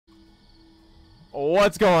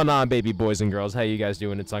What's going on, baby boys and girls? How you guys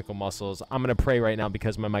doing? It's Uncle Muscles. I'm going to pray right now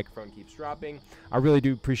because my microphone keeps dropping. I really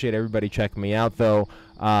do appreciate everybody checking me out, though.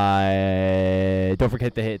 Don't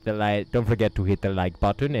forget to hit the like. Don't forget to hit the like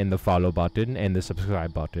button and the follow button and the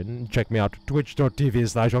subscribe button. Check me out at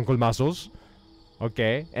twitch.tv/unclemuscles.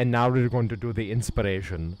 Okay, and now we're going to do the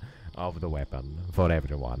inspiration of the weapon for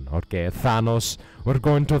everyone. Okay, Thanos. We're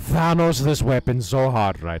going to Thanos this weapon so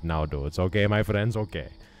hard right now, dudes. Okay, my friends? Okay.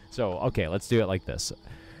 So, okay, let's do it like this.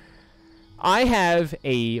 I have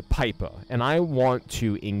a pipa, and I want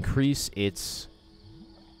to increase its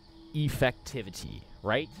effectivity,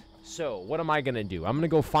 right? So, what am I going to do? I'm going to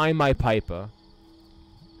go find my pipa,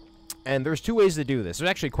 and there's two ways to do this. There's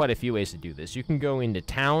actually quite a few ways to do this. You can go into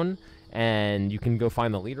town, and you can go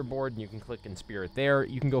find the leaderboard, and you can click Inspirit there.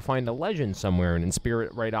 You can go find a legend somewhere and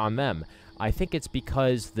Inspirit right on them. I think it's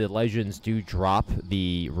because the legends do drop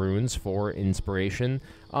the runes for inspiration.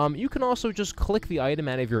 You can also just click the item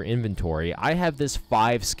out of your inventory. I have this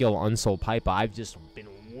 5-skill unsold pipe I've just been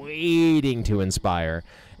waiting to inspire.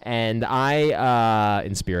 And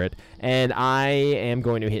Inspirit. And I am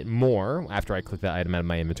going to hit more after I click that item out of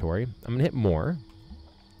my inventory. I'm going to hit more.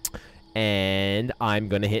 And I'm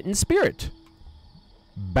going to hit Inspirit.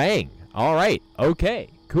 Bang. All right. Okay.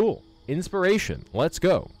 Cool. Inspiration. Let's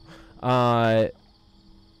go. I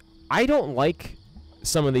don't like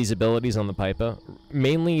some of these abilities on the pipa.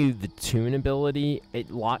 Mainly the tune ability. It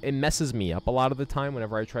messes me up a lot of the time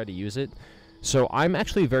whenever I try to use it. So I'm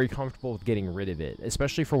actually very comfortable with getting rid of it,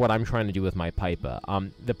 especially for what I'm trying to do with my pipa.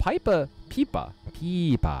 The pipa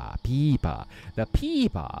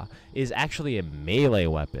is actually a melee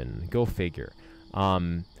weapon. Go figure.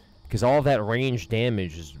 Because all of that range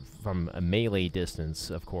damage is from a melee distance,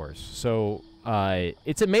 of course. So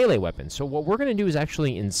it's a melee weapon. So what we're going to do is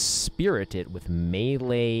actually inspirit it with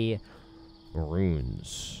melee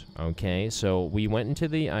runes. Okay, so we went into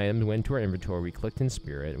the item, we went to our inventory, we clicked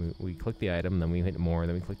Inspirit, we clicked the item, then we hit more,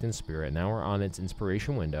 then we clicked Inspirit. Now we're on its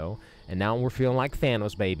inspiration window, and now we're feeling like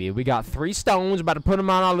Thanos, baby. We got 3 stones, about to put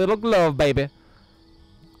them on our little glove, baby.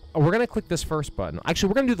 Oh, we're going to click this first button. Actually,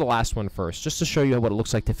 we're going to do the last one first, just to show you what it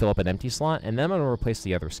looks like to fill up an empty slot, and then I'm going to replace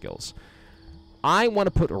the other skills. I want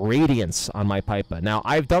to put Radiance on my pipa. Now,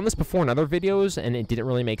 I've done this before in other videos, and it didn't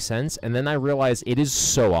really make sense, and then I realized it is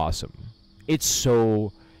so awesome. It's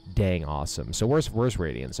so dang awesome. So where's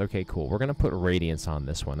Radiance? Okay, cool. We're going to put Radiance on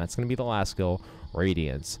this one. That's going to be the last skill.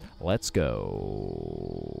 Radiance. Let's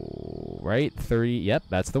go. Right? 30. Yep,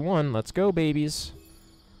 that's the one. Let's go, babies.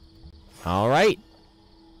 All right.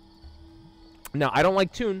 Now, I don't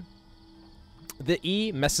like tune. The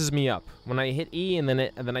E messes me up. When I hit E and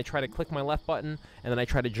then I try to click my left button and then I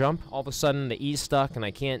try to jump, all of a sudden the E's stuck and I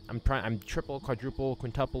can't. I'm triple, quadruple,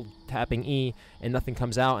 quintuple tapping E and nothing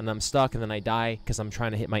comes out and I'm stuck and then I die because I'm trying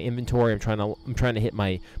to hit my inventory. I'm trying to hit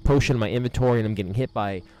my potion in my inventory and I'm getting hit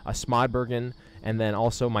by a Smodbergen, and then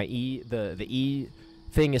also my E the E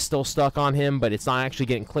thing is still stuck on him, but it's not actually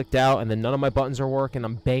getting clicked out, and then none of my buttons are working.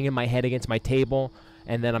 I'm banging my head against my table.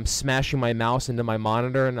 And then I'm smashing my mouse into my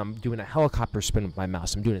monitor, and I'm doing a helicopter spin with my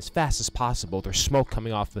mouse. I'm doing it as fast as possible. There's smoke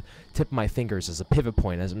coming off the tip of my fingers as a pivot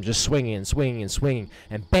point as I'm just swinging and swinging and swinging.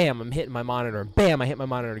 And bam, I'm hitting my monitor. And bam, I hit my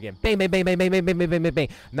monitor again. Bang, bang, bang, bang, bang, bang, bang, bang, bang, bang, bang.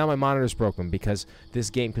 Now my monitor's broken because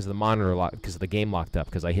the game locked up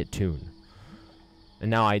because I hit tune. And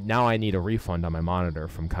now I need a refund on my monitor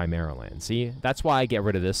from Chimeraland. See, that's why I get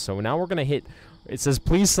rid of this. So now we're gonna hit. It says,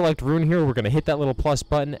 please select rune here. We're going to hit that little plus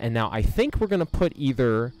button. And now I think we're going to put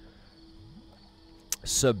either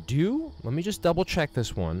subdue. Let me just double check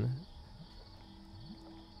this one.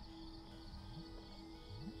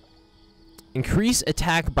 Increase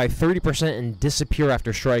attack by 30% and disappear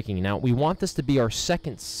after striking. Now, we want this to be our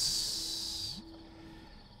second.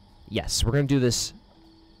 Yes, we're going to do this.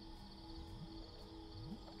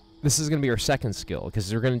 This is going to be our second skill, because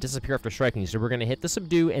they're going to disappear after striking. So we're going to hit the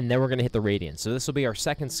subdue, and then we're going to hit the radiance. So this will be our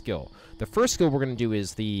second skill. The first skill we're going to do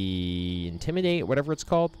is the intimidate, whatever it's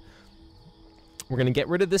called. We're going to get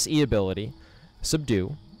rid of this E ability.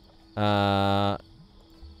 Subdue.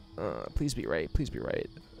 Please be right. Please be right.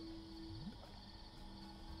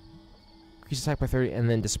 Increase attack by 30, and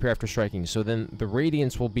then disappear after striking. So then the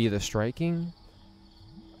radiance will be the striking.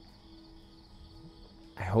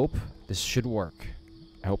 I hope this should work.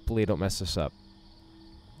 Hopefully, don't mess this up.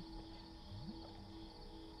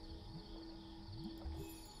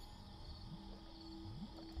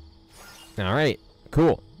 All right,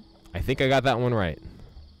 cool. I think I got that one right.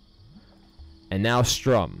 And now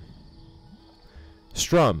Strum.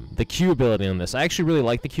 Strum, the Q ability on this. I actually really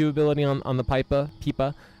like the Q ability on the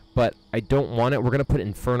pipa, but I don't want it. We're going to put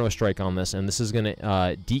Inferno Strike on this, and this is going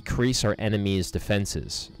to decrease our enemy's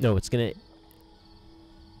defenses. No, it's going to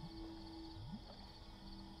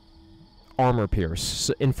Armor Pierce,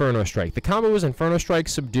 Inferno Strike. The combo was Inferno Strike,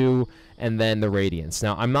 Subdue, and then the Radiance.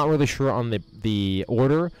 Now, I'm not really sure on the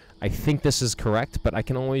order. I think this is correct, but I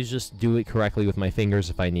can always just do it correctly with my fingers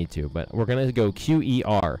if I need to. But we're going to go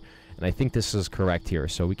QER, and I think this is correct here.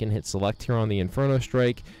 So we can hit select here on the Inferno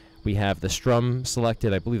Strike. We have the Strum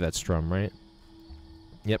selected. I believe that's Strum, right?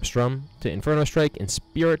 Yep, Strum to Inferno Strike,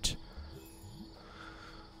 Inspirit.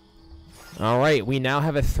 Alright, we now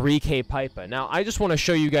have a 3K Pipa. Now, I just want to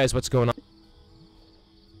show you guys what's going on.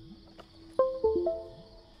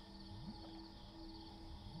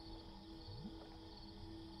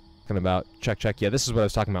 About check. Yeah, this is what I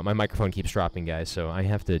was talking about. My microphone keeps dropping, guys, so I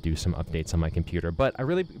have to do some updates on my computer. But I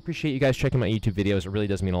really appreciate you guys checking my YouTube videos. It really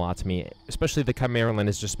does mean a lot to me, especially the Chimeraland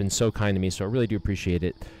has just been so kind to me, so I really do appreciate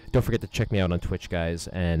it. Don't forget to check me out on Twitch, guys,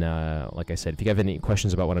 and like I said, if you have any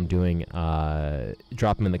questions about what I'm doing,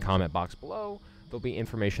 drop them in the comment box below. There'll be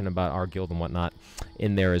information about our guild and whatnot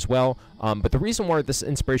in there as well. But the reason why this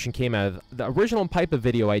inspiration came out of the original Pipa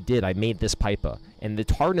video I made this Pipa, and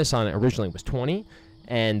the hardness on it originally was 20.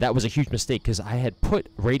 And that was a huge mistake because I had put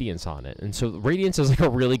Radiance on it. And so Radiance is like a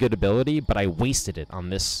really good ability, but I wasted it on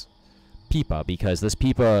this Pipa because this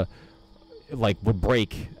Pipa like would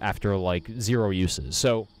break after like 0 uses.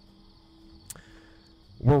 So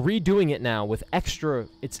we're redoing it now with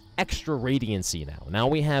it's extra Radiancy now. Now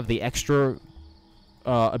we have the extra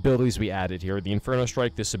abilities we added here, the Inferno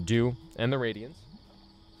Strike, the Subdue, and the Radiance.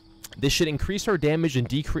 This should increase our damage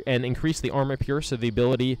and increase the Armor Pierce, so the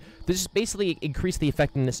ability. This is basically increase the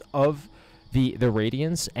effectiveness of the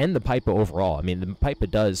Radiance and the Pipa overall. I mean, the Pipa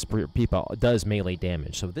does melee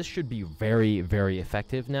damage, so this should be very, very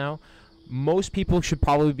effective now. Most people should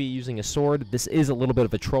probably be using a sword. This is a little bit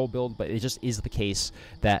of a troll build, but it just is the case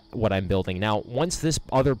that what I'm building. Now, once this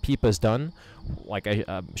other Pipa is done, like I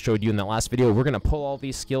showed you in that last video, we're going to pull all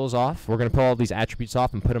these skills off. We're going to pull all these attributes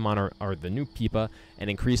off and put them on the new Pipa and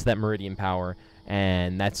increase that Meridian power,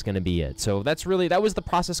 and that's going to be it. So that was the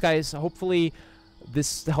process, guys. Hopefully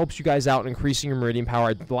this helps you guys out in increasing your Meridian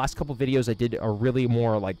power. The last couple videos I did are really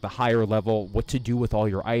more like the higher level, what to do with all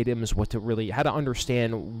your items, how to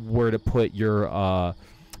understand where to put your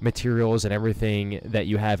materials and everything that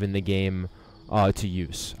you have in the game to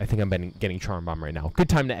use. I think I'm getting Charm Bomb right now. Good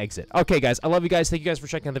time to exit. Okay, guys, I love you guys. Thank you guys for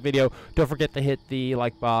checking out the video. Don't forget to hit the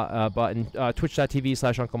like button,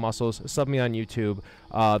 twitch.tv/unclemusclez, sub me on YouTube,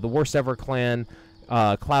 the Worst Ever Clan,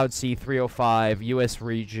 CloudSea 305, US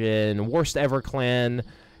region, Worst Ever Clan,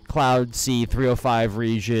 CloudSea 305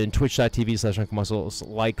 region, twitch.tv/unclemusclez.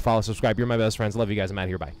 Like, follow, subscribe. You're my best friends. Love you guys. I'm out of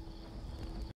here. Bye.